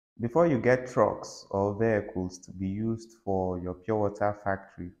Before you get trucks or vehicles to be used for your pure water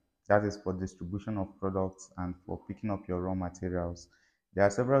factory, that is for distribution of products and for picking up your raw materials, there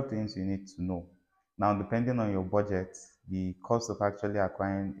are several things you need to know. Now, depending on your budget, the cost of actually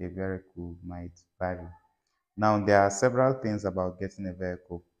acquiring a vehicle might vary. Now, there are several things about getting a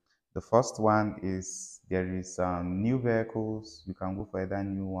vehicle. The first one is there is new vehicles. You can go for either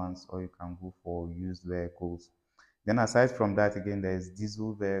new ones or you can go for used vehicles. Then aside from that, again, there is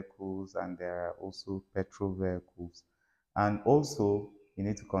diesel vehicles and there are also petrol vehicles. And also, you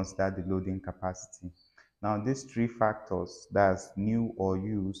need to consider the loading capacity. Now, these three factors, that's new or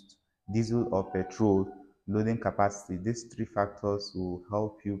used, diesel or petrol, loading capacity, these three factors will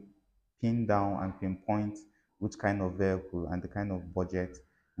help you pin down and pinpoint which kind of vehicle and the kind of budget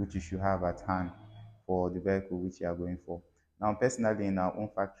which you should have at hand for the vehicle which you are going for. Now, personally, in our own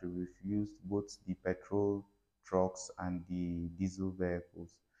factory, we've used both the petrol trucks and the diesel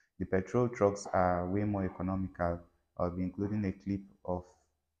vehicles. The petrol trucks are way more economical. I'll be including a clip of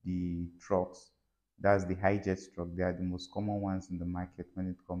the trucks. That's the high-jet truck. They are the most common ones in the market when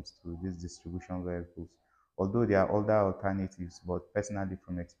it comes to these distribution vehicles. Although there are other alternatives, but personally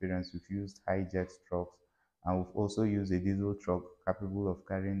from experience, we've used high-jet trucks and we've also used a diesel truck capable of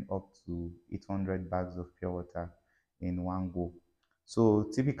carrying up to 800 bags of pure water in one go. So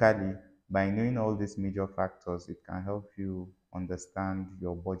typically, by knowing all these major factors, it can help you understand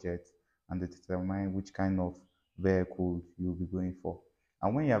your budget and determine which kind of vehicle you'll be going for.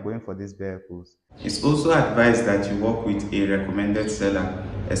 And when you are going for these vehicles, it's also advised that you work with a recommended seller,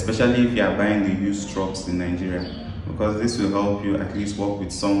 especially if you are buying the used trucks in Nigeria, because this will help you at least work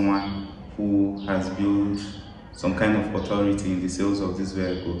with someone who has built some kind of authority in the sales of these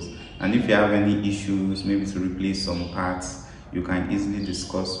vehicles. And if you have any issues, maybe to replace some parts, you can easily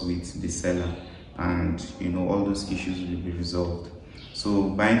discuss with the seller and all those issues will be resolved. So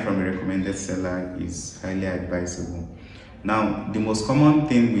buying from a recommended seller is highly advisable. Now, the most common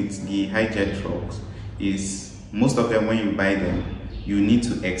thing with the high-jet trucks is most of them, when you buy them, you need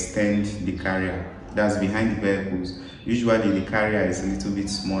to extend the carrier that's behind the vehicles. Usually the carrier is a little bit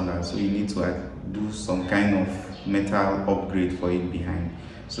smaller, so you need to do some kind of metal upgrade for it behind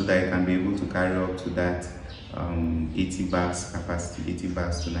so that it can be able to carry up to that 80 bags capacity, 80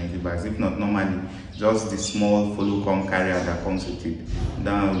 bags to 90 bags. If not, normally just the small follow-come carrier that comes with it,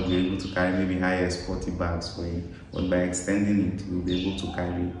 then will be able to carry maybe highest 40 bags for it, but by extending it, you'll be able to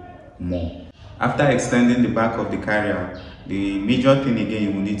carry more. After extending the back of the carrier, the major thing again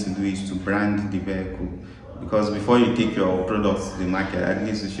you will need to do is to brand the vehicle, because before you take your products to the market, at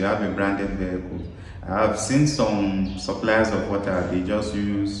least you should have a branded vehicle. I have seen some suppliers of water, they just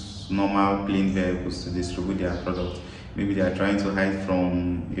use normal plain vehicles to distribute their products. Maybe they are trying to hide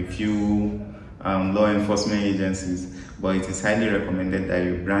from a few law enforcement agencies, but it is highly recommended that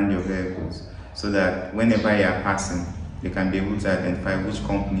you brand your vehicles so that whenever you are passing, they can be able to identify which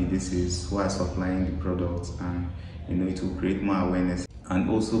company this is, who are supplying the products, and it will create more awareness and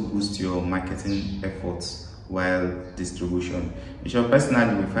also boost your marketing efforts while distribution. Because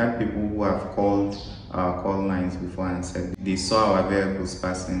personally, we've had people who have called our call lines before and said they saw our vehicles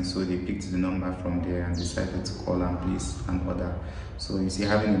passing, so they picked the number from there and decided to call and place an order. So you see,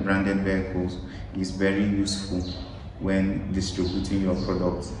 having a branded vehicles is very useful when distributing your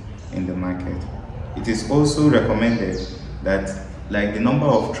products in the market. It is also recommended that, like the number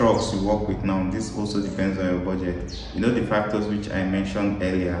of trucks you work with now, this also depends on your budget. The factors which I mentioned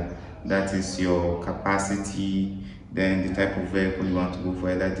earlier, that is your capacity, then the type of vehicle you want to go for,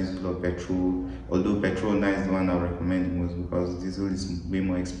 either diesel or petrol. Although petrol now is the one I recommend the most, because diesel is way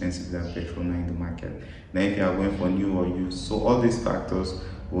more expensive than petrol now in the market. Then if you are going for new or used, so all these factors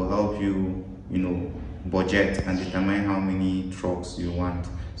will help you, budget and determine how many trucks you want.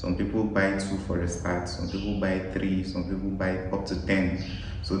 Some people buy 2 for a start, some people buy 3, some people buy up to 10.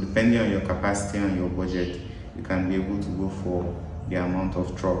 So depending on your capacity and your budget, you can be able to go for the amount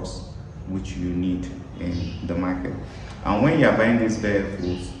of trucks which you need in the market. And when you are buying these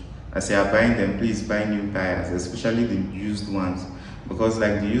vehicles, as you are buying them, please buy new tires, especially the used ones, because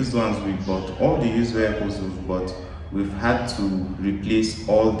like the used ones we bought, all the used vehicles we've bought, we've had to replace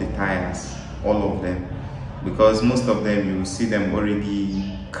all the tires, all of them, because most of them you will see them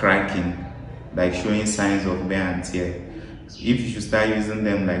already cracking, like showing signs of wear and tear. If you should start using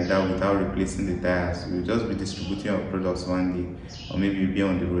them like that without replacing the tires, you'll just be distributing your products one day, or maybe you'll be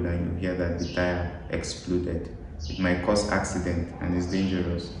on the road and you hear that the tire exploded. It might cause accident and it's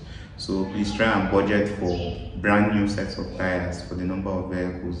dangerous. So please try and budget for brand new sets of tires for the number of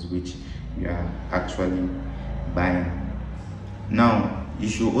vehicles which you are actually buying. Now, you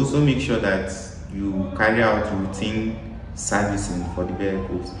should also make sure that you carry out routine servicing for the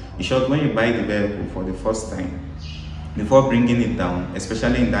vehicles. In short, when you buy the vehicle for the first time, before bringing it down,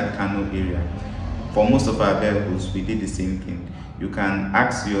 especially in that Kano area, for most of our vehicles, we did the same thing. You can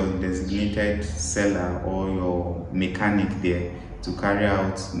ask your designated seller or your mechanic there to carry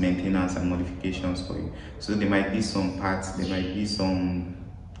out maintenance and modifications for you. So there might be some parts, there might be some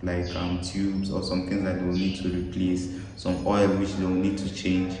like tubes or some things that they will need to replace, some oil which they will need to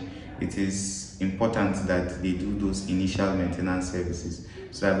change. It is important that they do those initial maintenance services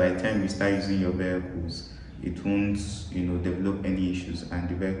so that by the time you start using your vehicles, it won't develop any issues, and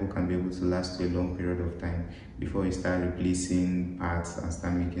the vehicle can be able to last a long period of time before you start replacing parts and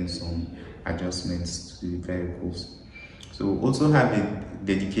start making some adjustments to the vehicles. So also have a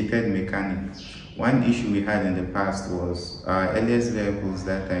dedicated mechanic. One issue we had in the past was our earliest vehicles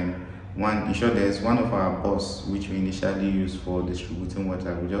that time. There's one of our bus which we initially used for distributing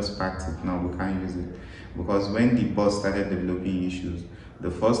water. We just packed it, now we can't use it because when the bus started developing issues,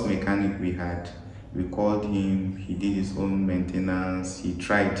 the first mechanic we had, we called him, he did his own maintenance, he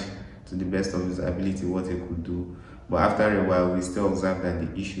tried to the best of his ability what he could do. But after a while, we still observed that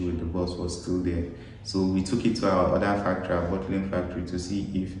the issue with the bus was still there. So we took it to our other factory, our bottling factory, to see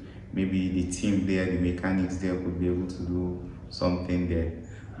if maybe the team there, the mechanics there could be able to do something there.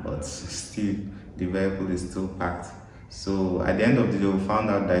 But still, the vehicle is still packed. So at the end of the day, we found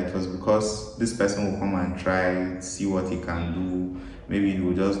out that it was because this person will come and try, see what he can do. Maybe he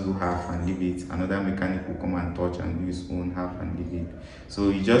will just do half and leave it. Another mechanic will come and touch and do his own half and leave it.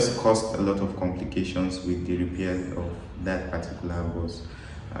 So it just caused a lot of complications with the repair of that particular bus.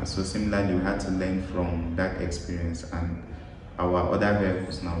 So similarly, we had to learn from that experience, and our other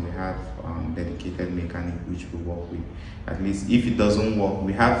vehicles now, we have dedicated mechanic which we work with. At least if it doesn't work,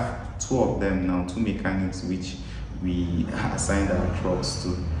 we have two of them now, two mechanics which we assigned our trucks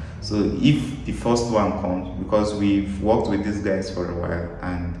to. So if the first one comes, because we've worked with these guys for a while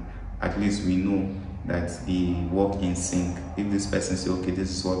and at least we know that they work in sync. If this person says, okay,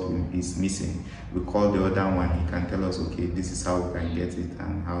 this is what is missing, we call the other one, he can tell us, okay, this is how we can get it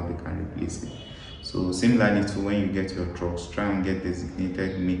and how they can replace it. So similarly to when you get your trucks, try and get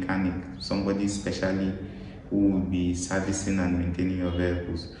designated mechanic, somebody specially who will be servicing and maintaining your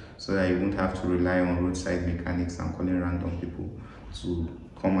vehicles, so that you won't have to rely on roadside mechanics and calling random people to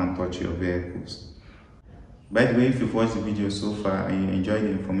come and touch your vehicles. By the way, if you've watched the video so far and you enjoyed the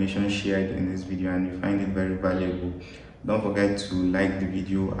information shared in this video and you find it very valuable, don't forget to like the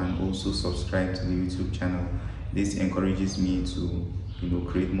video and also subscribe to the YouTube channel. This encourages me to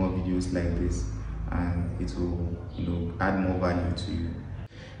create more videos like this, and it will add more value to you.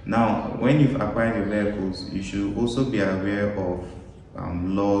 Now, when you've acquired your vehicles, you should also be aware of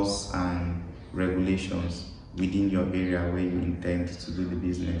laws and regulations within your area where you intend to do the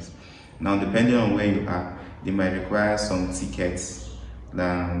business. Now, depending on where you are, they might require some tickets,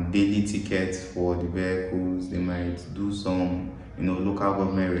 daily tickets for the vehicles. They might do some local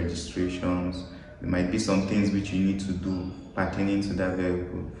government registrations. There might be some things which you need to do pertaining to that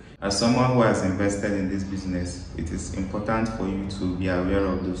vehicle. As someone who has invested in this business, it is important for you to be aware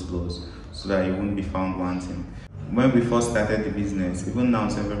of those laws so that you won't be found wanting. When we first started the business, even now,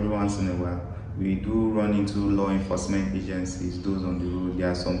 every once in a while, we do run into law enforcement agencies, those on the road.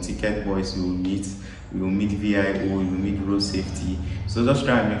 There are some ticket boys you will meet. You will meet VIO, you will meet road safety. So just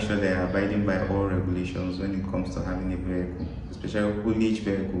try and make sure they are abiding by all regulations when it comes to having a vehicle, especially haulage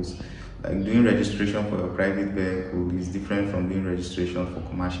vehicles. Like doing registration for your private vehicle is different from doing registration for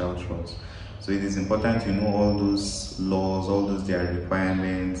commercial trucks. So it is important you know all those laws, all those their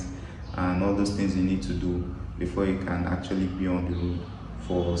requirements, and all those things you need to do before you can actually be on the road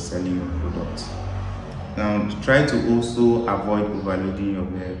for selling your products. Now, try to also avoid overloading your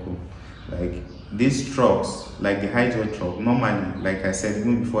vehicle. Like these trucks, like the hydro truck, normally, like I said,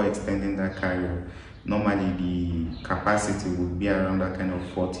 even before extending that carrier, normally the capacity would be around that kind of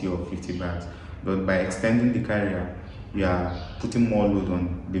 40 or 50 bags. But by extending the carrier, we are putting more load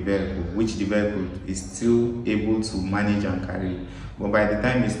on the vehicle, which the vehicle is still able to manage and carry. But by the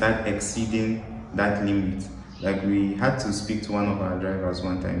time you start exceeding that limit, like we had to speak to one of our drivers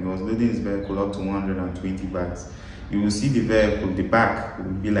one time. He was loading his vehicle up to 120 bags. You will see the vehicle, the back will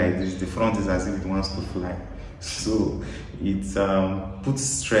be like this, the front is as if it wants to fly. So it puts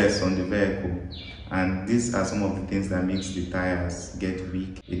stress on the vehicle, and these are some of the things that makes the tires get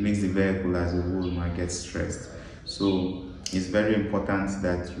weak. It makes the vehicle as a whole might get stressed. So it's very important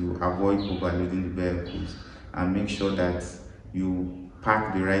that you avoid overloading the vehicles and make sure that you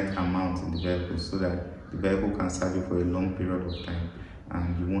pack the right amount in the vehicle so that the vehicle can serve you for a long period of time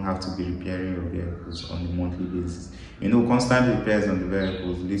and you won't have to be repairing your vehicles on a monthly basis. Constant repairs on the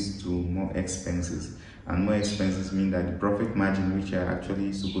vehicles leads to more expenses, and more expenses mean that the profit margin which you're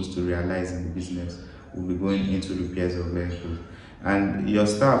actually supposed to realize in the business will be going into repairs of vehicles. And your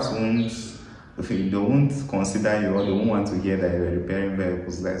staffs they won't consider you, or they won't want to hear that you're repairing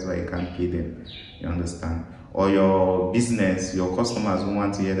vehicles. That's why you can't pay them. You understand? Or your business, your customers won't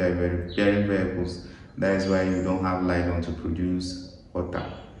want to hear that you're repairing vehicles. That is why you don't have nylon to produce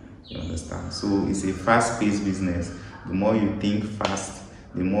water. You understand? So it's a fast-paced business. The more you think fast,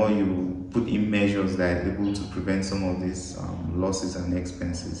 the more you put in measures that are able to prevent some of these losses and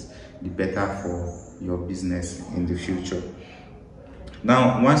expenses, the better for your business in the future.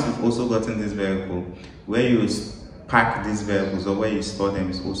 Now, once you've also gotten this vehicle, where you park these vehicles or where you store them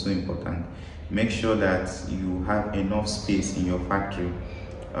is also important. Make sure that you have enough space in your factory.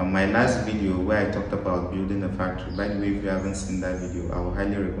 My last video where I talked about building a factory, by the way, if you haven't seen that video, I will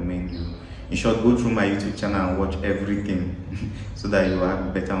highly recommend you. In short, go through my YouTube channel and watch everything so that you have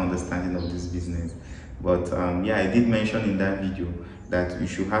a better understanding of this business. But yeah, I did mention in that video that you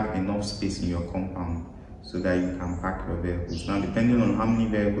should have enough space in your compound so that you can park your vehicles. Now, depending on how many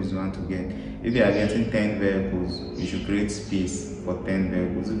vehicles you want to get, if you are getting 10 vehicles, you should create space for 10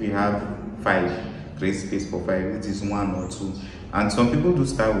 vehicles. If you have 5, create space for 5. It is 1 or 2. And some people do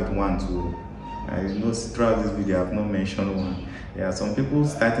start with 1 too. I know throughout this video I have not mentioned 1. There are some people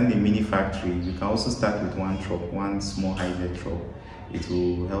starting a mini factory. You can also start with 1 truck, 1 small high-jet truck. It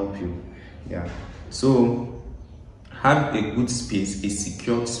will help you. Yeah. So have a good space, a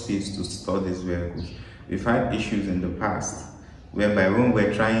secured space to store these vehicles. We've had issues in the past whereby when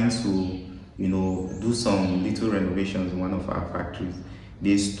we're trying to, do some little renovations in one of our factories,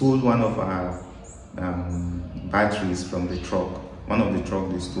 they stole one of our batteries from the truck. One of the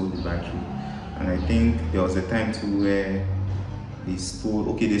trucks, they stole the battery. And I think there was a time too where they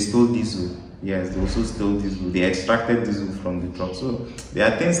stole diesel. Yes, they also stole diesel. They extracted diesel from the truck. So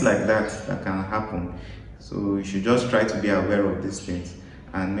there are things like that that can happen. So you should just try to be aware of these things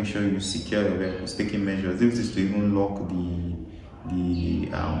and make sure you secure the vehicles, taking measures. If it is to even lock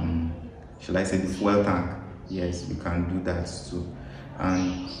shall I say, the fuel tank, yes, you can do that too.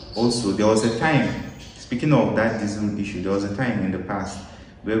 And also, there was a time, speaking of that diesel issue, there was a time in the past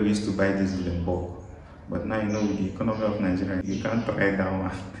where we used to buy diesel in bulk. But now, with the economy of Nigeria, you can't try that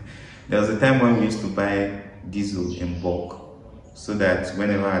one. There was a time when we used to buy diesel in bulk, so that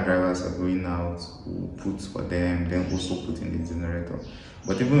whenever our drivers are going out, we'll put for them, then also put in the generator.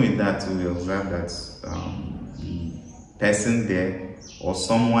 But even with that, we observe that the person there or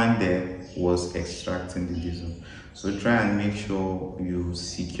someone there was extracting the diesel. So try and make sure you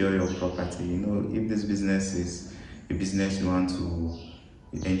secure your property. If this business is a business you want to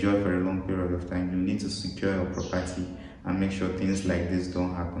enjoy for a long period of time, you need to secure your property and make sure things like this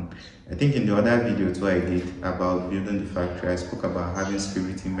don't happen. I think in the other video too I did about building the factory, I spoke about having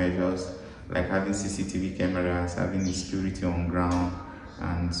security measures like having CCTV cameras, having security on ground,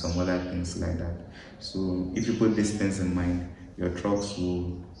 and some other things like that. So if you put these things in mind, your trucks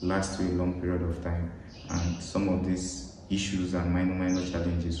will last you a long period of time, and some of these issues and minor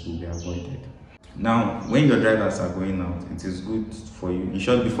challenges will be avoided. Now, when your drivers are going out, it is good for you, in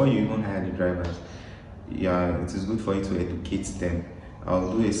short, before you even hire the drivers, it is good for you to educate them.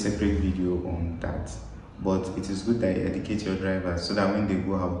 I'll do a separate video on that, but it is good that you educate your drivers so that when they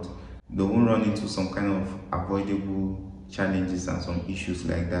go out, they won't run into some kind of avoidable challenges and some issues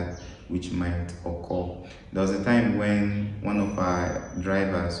like that which might occur. There was a time when one of our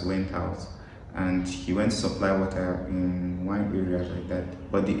drivers went out and he went to supply water in one area like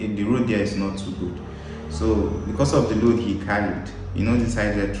that, but the road there is not too good. So because of the load he carried, these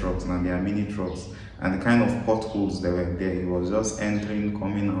high-jet trucks, now they are mini trucks, and the kind of potholes that were there, he was just entering,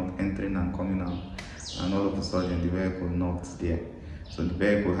 coming out, entering and coming out, and all of a sudden the vehicle knocked there. So the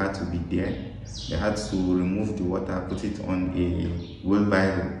vehicle had to be there. They had to remove the water, put it on a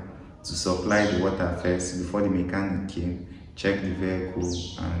wheelbarrow to supply the water first before the mechanic came, checked the vehicle,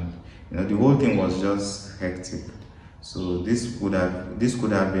 and the whole thing was just hectic. So this could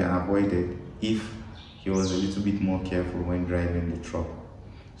have been avoided if he was a little bit more careful when driving the truck.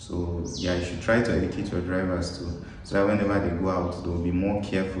 So yeah, you should try to educate your drivers too, so that whenever they go out, they'll be more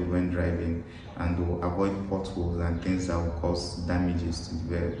careful when driving and they'll avoid potholes and things that will cause damages to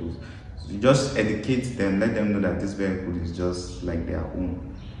the vehicles. So you just educate them, let them know that this vehicle is just like their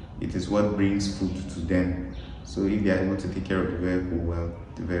own. It is what brings food to them. So if they are able to take care of the vehicle well,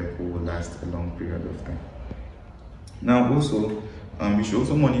 the vehicle will last a long period of time. Now also, you should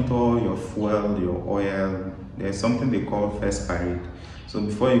also monitor your fuel, your oil. There's something they call first parade. So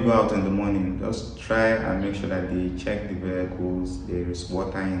before you go out in the morning, just try and make sure that they check the vehicles, there is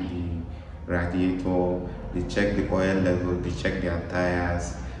water in the radiator, they check the oil level, they check their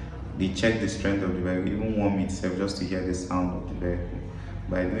tires, they check the strength of the vehicle, even 1 minute itself, just to hear the sound of the vehicle.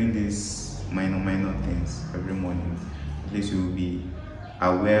 By doing these minor things every morning, at least you will be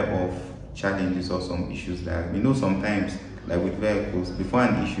aware of challenges or some issues that sometimes, like with vehicles, before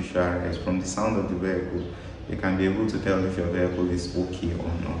an issue should arise, from the sound of the vehicle you can be able to tell if your vehicle is okay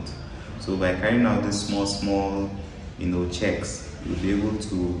or not. So by carrying out these small checks, you'll be able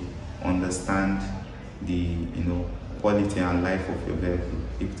to understand the quality and life of your vehicle,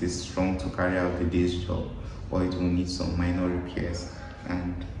 if it is strong to carry out the day's job, or it will need some minor repairs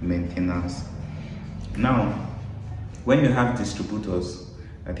and maintenance. Now, when you have distributors,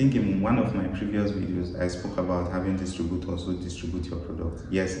 I think in one of my previous videos I spoke about having distributors who distribute your product.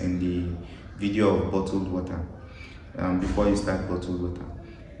 Yes, in the video of bottled water, before you start bottled water.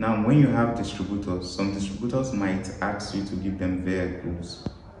 Now, when you have distributors, some distributors might ask you to give them vehicles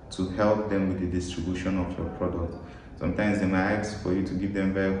to help them with the distribution of your product. Sometimes they might ask for you to give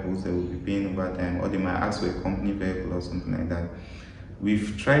them vehicles they will be paying over time, or they might ask for a company vehicle or something like that.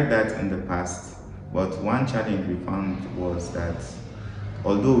 We've tried that in the past, but one challenge we found was that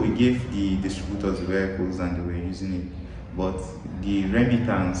although we gave the distributors vehicles and they were using it, but the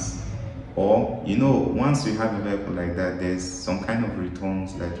remittance, or once you have a vehicle like that, there's some kind of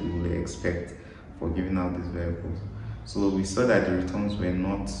returns that you will expect for giving out these vehicles. So we saw that the returns were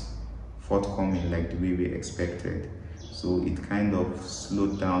not forthcoming like the way we expected. So it kind of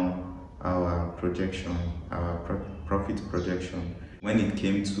slowed down our projection, our profit projection, when it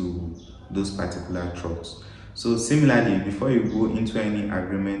came to those particular trucks. So similarly, before you go into any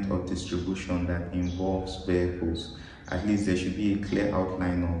agreement of distribution that involves vehicles, at least there should be a clear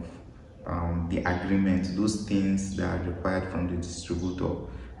outline of the agreement, those things that are required from the distributor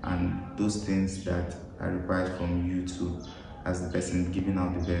and those things that are required from you too, as the person giving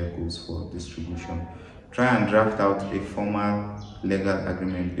out the vehicles for distribution. Try and draft out a formal legal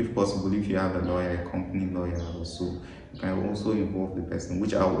agreement. If possible, if you have a lawyer, a company lawyer also, you can also involve the person,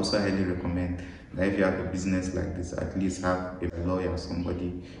 which I also highly recommend, that if you have a business like this, at least have a lawyer,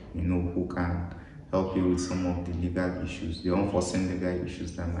 somebody who can help you with some of the legal issues, the unforeseen legal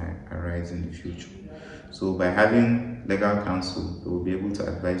issues that might arise in the future. So by having legal counsel, they will be able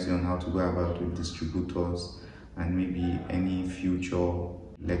to advise you on how to go about with distributors and maybe any future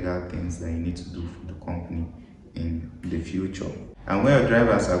legal things that you need to do for the company in the future. And when your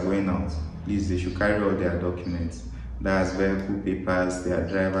drivers are going out, please, they should carry all their documents. That's vehicle papers, their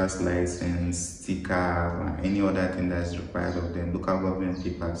driver's license, sticker, any other thing that is required of them, local government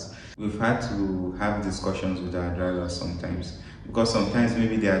papers. We've had to have discussions with our drivers sometimes, because sometimes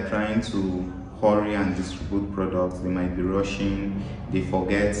maybe they are trying to hurry and distribute products, they might be rushing, they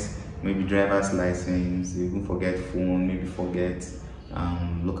forget maybe driver's license, they even forget phone, maybe forget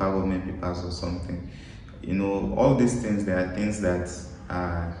local government papers or something. All these things, they are things that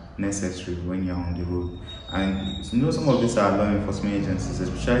are necessary when you're on the road. And some of these are law enforcement agencies,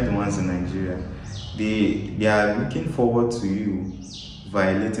 especially the ones in Nigeria. They are looking forward to you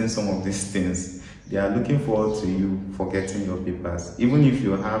violating some of these things. They are looking forward to you forgetting your papers, even if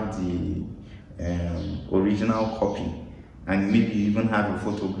you have the original copy and maybe you even have a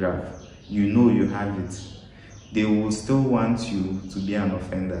photograph, you have it. They will still want you to be an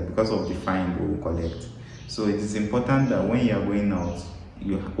offender because of the fine they will collect. So it is important that when you are going out,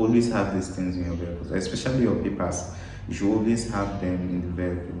 you always have these things in your vehicles, especially your papers. You should always have them in the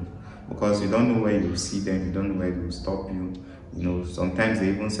vehicle, because you don't know where you will see them, you don't know where they will stop you. Sometimes they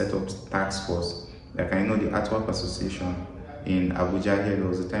even set up task force. Like I know the Artwork Association in Abuja here, there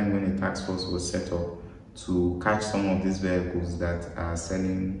was a time when a task force was set up to catch some of these vehicles that are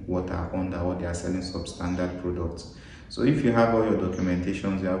selling water under, or they are selling substandard products. So if you have all your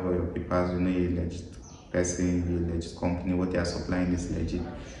documentations, you have all your papers, you're a legit person, you're a legit company, what they are supplying is legit.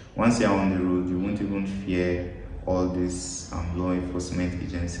 Once you're on the road, you won't even fear all these law enforcement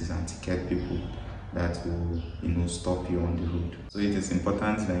agencies and ticket people that will stop you on the road. So it is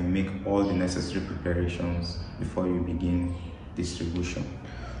important that you make all the necessary preparations before you begin distribution.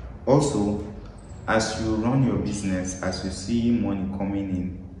 Also, as you run your business, as you see money coming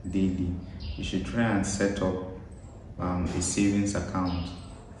in daily, you should try and set up a savings account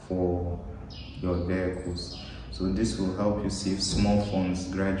for your vehicles. So this will help you save small funds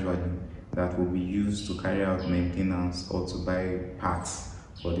gradually that will be used to carry out maintenance or to buy parts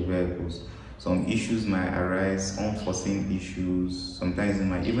for the vehicles. Some issues might arise, unforeseen issues, sometimes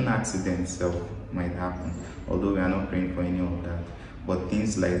even accidents itself might happen, although we are not praying for any of that, but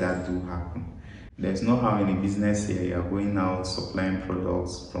things like that do happen. There's no how in a business here you are going out supplying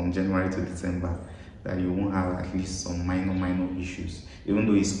products from January to December that you won't have at least some minor issues. Even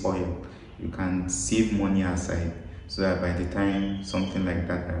though it's oil, you can save money aside so that by the time something like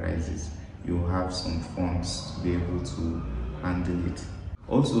that arises, you have some funds to be able to handle it.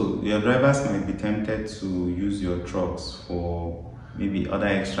 Also, your drivers might be tempted to use your trucks for maybe other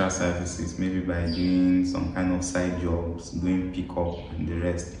extra services, maybe by doing some kind of side jobs, doing pickup and the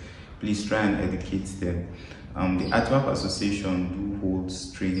rest. Please try and educate them. The ATWAP Association do hold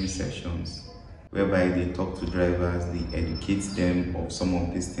training sessions whereby they talk to drivers, they educate them of some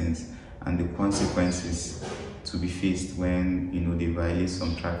of these things and the consequences to be faced when they violate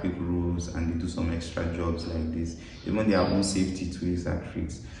some traffic rules and they do some extra jobs like this. Even their own safety too is at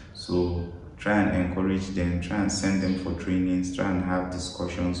risk. So try and encourage them, try and send them for trainings, try and have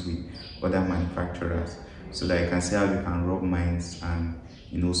discussions with other manufacturers so that you can see how you can rub minds and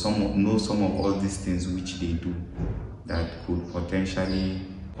know some of all these things which they do that could potentially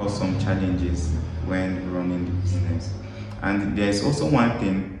cause some challenges when running the business. And there's also one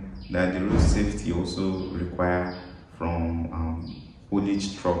thing that the road safety also require from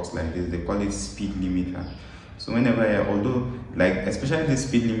haulage trucks like this. They call it speed limiter. So whenever although like especially the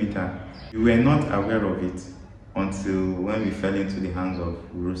speed limiter, we were not aware of it until when we fell into the hands of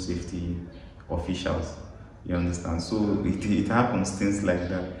road safety officials. You understand? So it happens, things like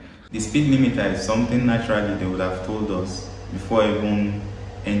that. The speed limiter is something naturally they would have told us before even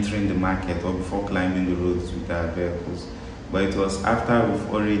entering the market or before climbing the roads with our vehicles. But it was after we've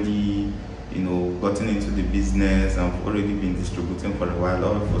already gotten into the business and we've already been distributing for a while,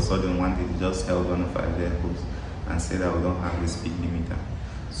 all of a sudden one day they just held one of our vehicles and said that we don't have the speed limiter.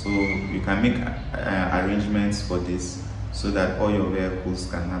 So you can make arrangements for this so that all your vehicles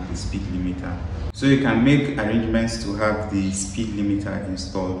can have the speed limiter. So you can make arrangements to have the speed limiter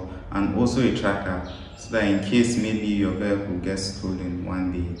installed and also a tracker so that in case maybe your vehicle gets stolen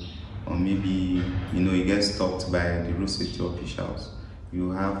one day or maybe it gets stopped by the road safety officials,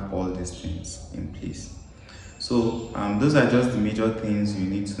 you have all these things in place. So those are just the major things you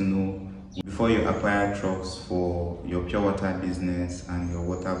need to know before you acquire trucks for your pure water business and your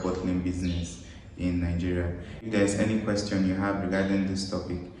water bottling business in Nigeria. If there's any question you have regarding this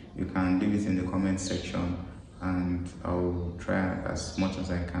topic, you can leave it in the comment section and I'll try as much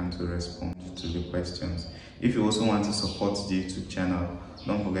as I can to respond to the questions. If you also want to support the YouTube channel,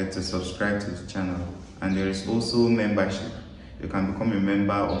 don't forget to subscribe to the channel. And there is also membership. You can become a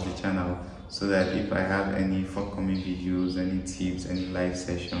member of the channel so that if I have any forthcoming videos, any tips, any live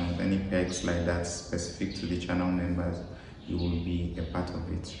sessions, any perks like that specific to the channel members, you will be a part of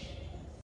it.